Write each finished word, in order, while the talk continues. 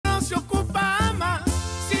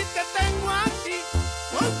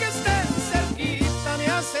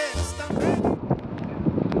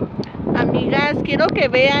chicas, quiero que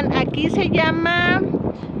vean, aquí se llama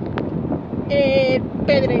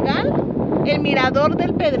pedregal, el mirador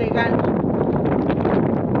del pedregal.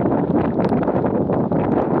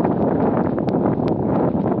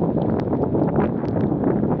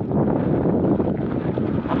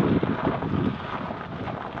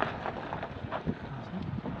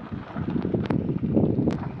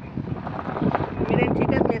 Miren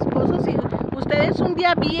chicas, mi esposo, si ustedes un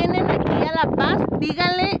día vienen aquí a La Paz,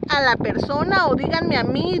 díganle a la persona o díganme a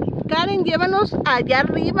mí, Karen, llévanos allá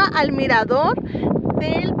arriba al mirador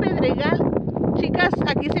del pedregal. Chicas,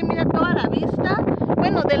 aquí se mira toda la vista,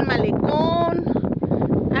 bueno, del malecón,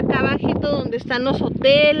 acá abajito donde están los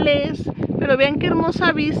hoteles, pero vean qué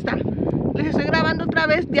hermosa vista. Les estoy grabando otra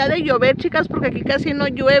vez, día de llover, chicas, porque aquí casi no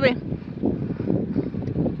llueve.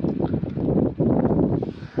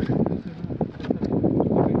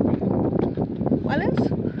 ¿Cuáles?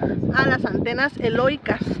 Ah, las antenas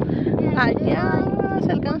eloicas. Allá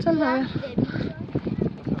se alcanzan a ver.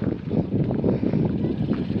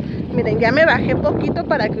 Miren, ya me bajé poquito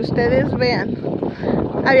para que ustedes vean.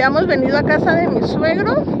 Habíamos venido a casa de mi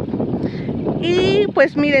suegro y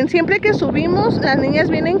pues miren, siempre que subimos las niñas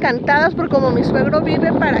vienen encantadas porque como mi suegro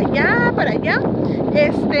vive para allá,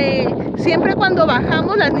 siempre cuando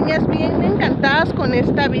bajamos las niñas vienen encantadas con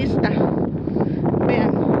esta vista.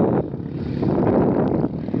 Vean,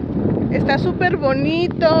 está súper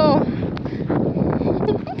bonito.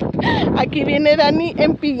 Aquí viene Dani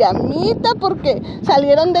en pijamita porque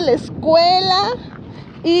salieron de la escuela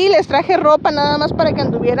y les traje ropa nada más para que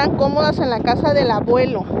anduvieran cómodas en la casa del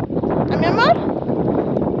abuelo. ¿A mi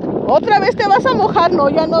amor? ¿Otra vez te vas a mojar? No,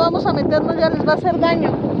 ya no vamos a meternos, ya les va a hacer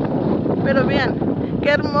daño. Pero vean,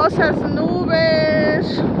 qué hermosas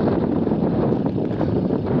nubes.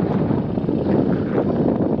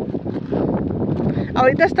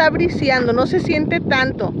 Ahorita está briseando, no se siente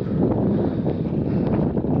tanto.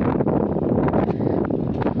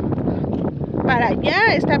 Para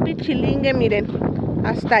allá está Pichilingue, miren.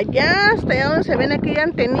 Hasta allá donde se ven aquella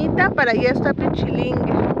antenita, para allá está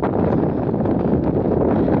Pichilingue.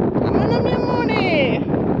 ¡Vámonos, mi amore!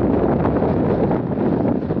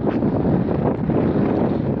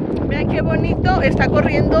 Vean qué bonito está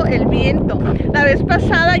corriendo el viento. La vez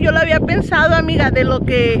pasada yo lo había pensado, amiga, de lo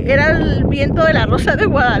que era el viento de la Rosa de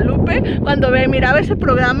Guadalupe. Cuando me miraba ese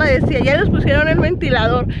programa decía, ya les pusieron el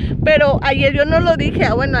ventilador. Pero ayer yo no lo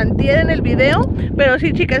dije, bueno, antier en el video. Pero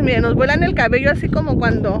sí, chicas, miren, nos vuelan el cabello así como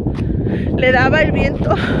cuando le daba el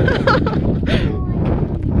viento.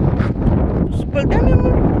 Pues, voltea, mi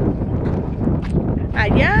amor.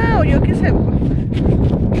 Allá, o yo qué sé.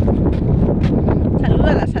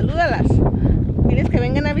 Salúdalas. Diles que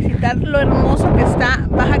vengan a visitar lo hermoso que está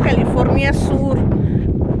Baja California Sur.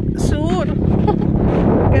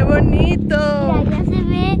 ¡Qué bonito! Mira, ya se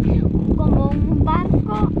ve como un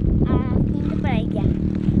barco aquí para allá.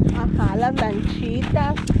 Ajá, las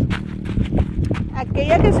lanchitas.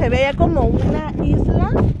 Aquella que se ve como una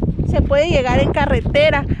isla, se puede llegar en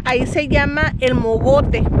carretera. Ahí se llama El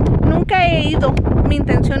Mogote. Nunca he ido. Mi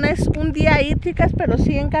intención es un día ir, chicas, pero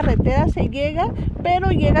sí en carretera se llega,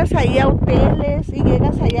 pero llegas ahí a hoteles y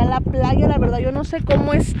llegas allá a la playa. La verdad yo no sé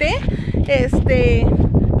cómo esté,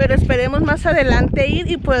 pero esperemos más adelante ir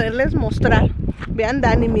y poderles mostrar. Vean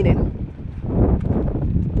Dani, miren.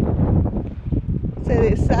 Se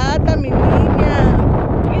desata mi niña.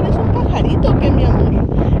 ¿Eres un pajarito o qué, mi amor?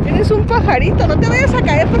 Eres un pajarito, no te vayas a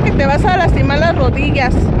caer porque te vas a lastimar las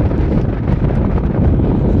rodillas.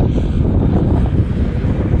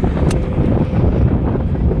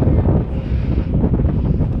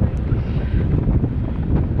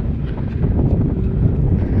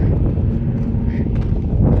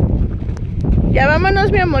 Ya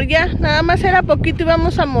vámonos, mi amor, ya, nada más era poquito y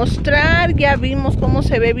vamos a mostrar. Ya vimos cómo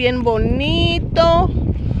se ve bien bonito,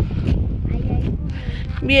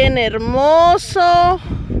 bien hermoso.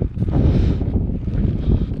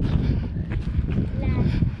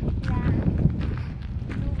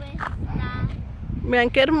 Vean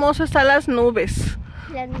qué hermoso están las nubes.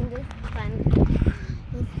 Las nubes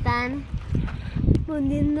están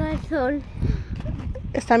poniendo al sol.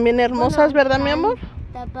 Están bien hermosas, ¿verdad, mi amor?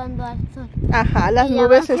 Tapando al sol. Ajá, las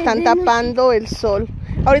nubes están tapando el sol.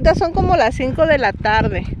 Ahorita son como las 5 de la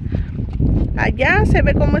tarde. Allá se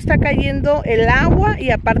ve cómo está cayendo el agua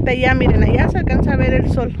y aparte allá, miren, allá se alcanza a ver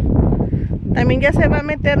el sol. También ya se va a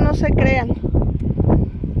meter, no se crean.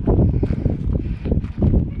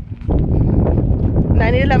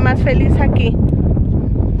 Dani es la más feliz aquí.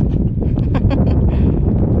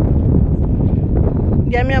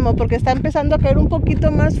 Ya, mi amor, porque está empezando a caer un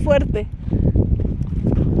poquito más fuerte.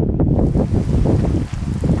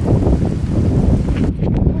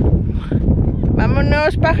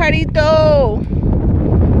 Vámonos, pajarito.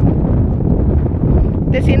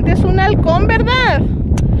 Te sientes un halcón, ¿verdad?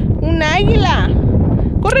 Un águila.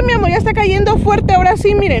 Corre, mi amor, ya está cayendo fuerte. Ahora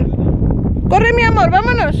sí, miren. Corre, mi amor,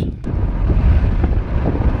 vámonos.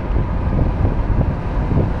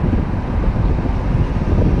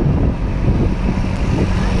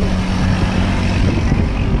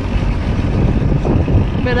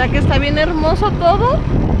 ¿Verdad que está bien hermoso todo?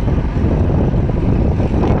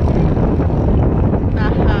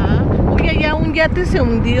 Ajá. Uy, allá un yate se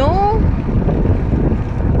hundió.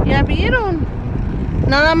 ¿Ya vieron?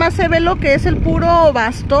 Nada más se ve lo que es el puro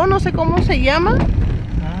bastón, no sé cómo se llama.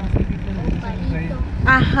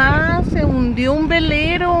 Ajá, se hundió un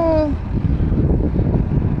velero.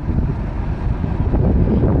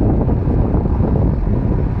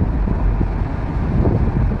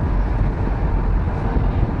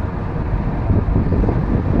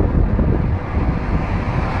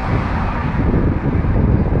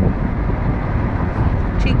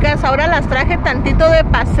 Chicas, ahora las traje tantito de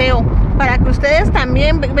paseo para que ustedes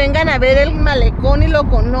también vengan a ver el malecón y lo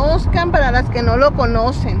conozcan, para las que no lo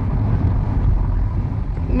conocen.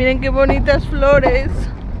 Miren qué bonitas flores.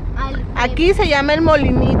 Aquí se llama el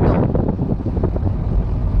molinito.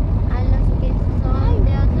 A los que son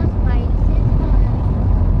de otros países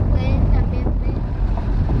pueden también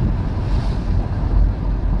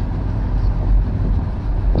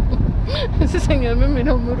ver. Ese señor me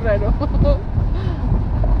miró muy raro.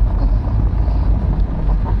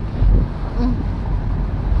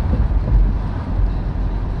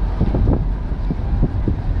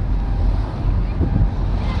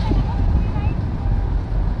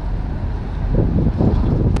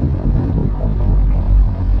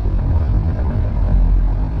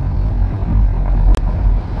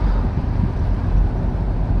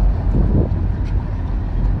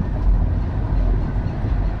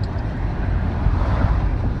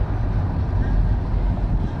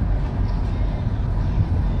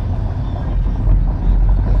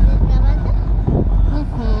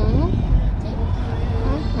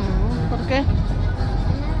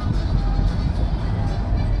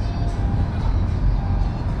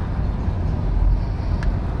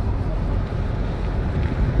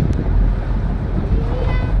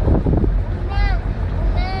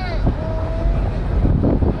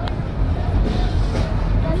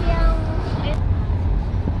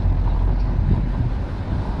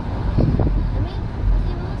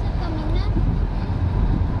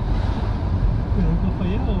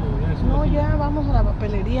 No, ya vamos a la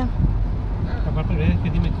papelería. Aparte de que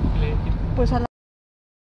dime Pues a la...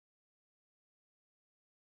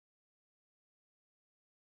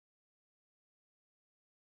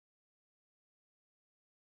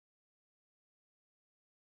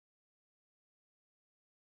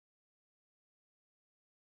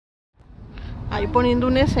 Ahí poniendo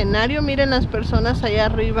un escenario, miren las personas allá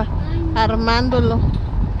arriba, armándolo.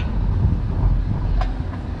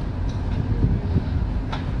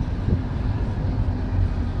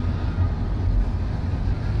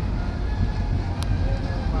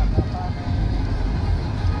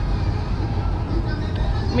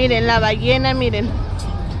 Miren la ballena, miren.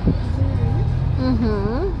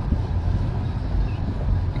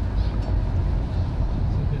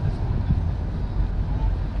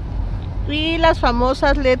 Y las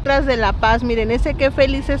famosas letras de La Paz. Miren, ese que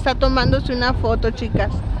feliz está tomándose una foto,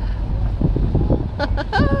 chicas.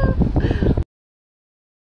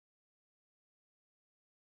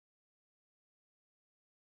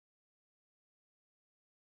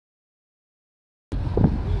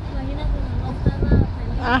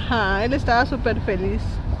 Ajá, él estaba súper feliz.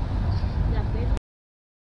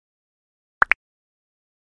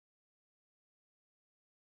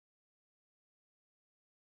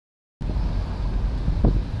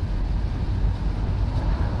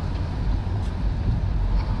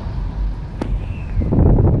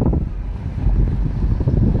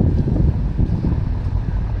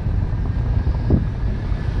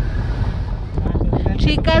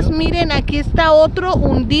 Chicas, miren, aquí está otro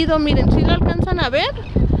hundido, miren, ¿sí lo alcanzan a ver?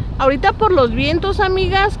 Ahorita por los vientos,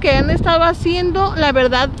 amigas, que han estado haciendo, la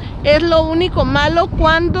verdad es lo único malo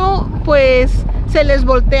cuando pues se les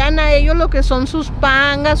voltean a ellos lo que son sus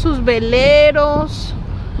pangas, sus veleros.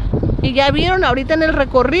 Y ya vieron ahorita en el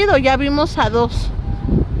recorrido, ya vimos a dos.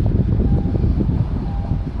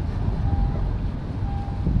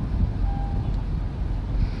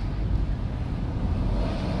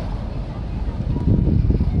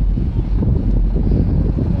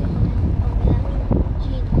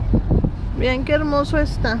 Vean qué hermoso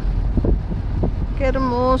está. Qué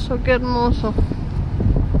hermoso, qué hermoso.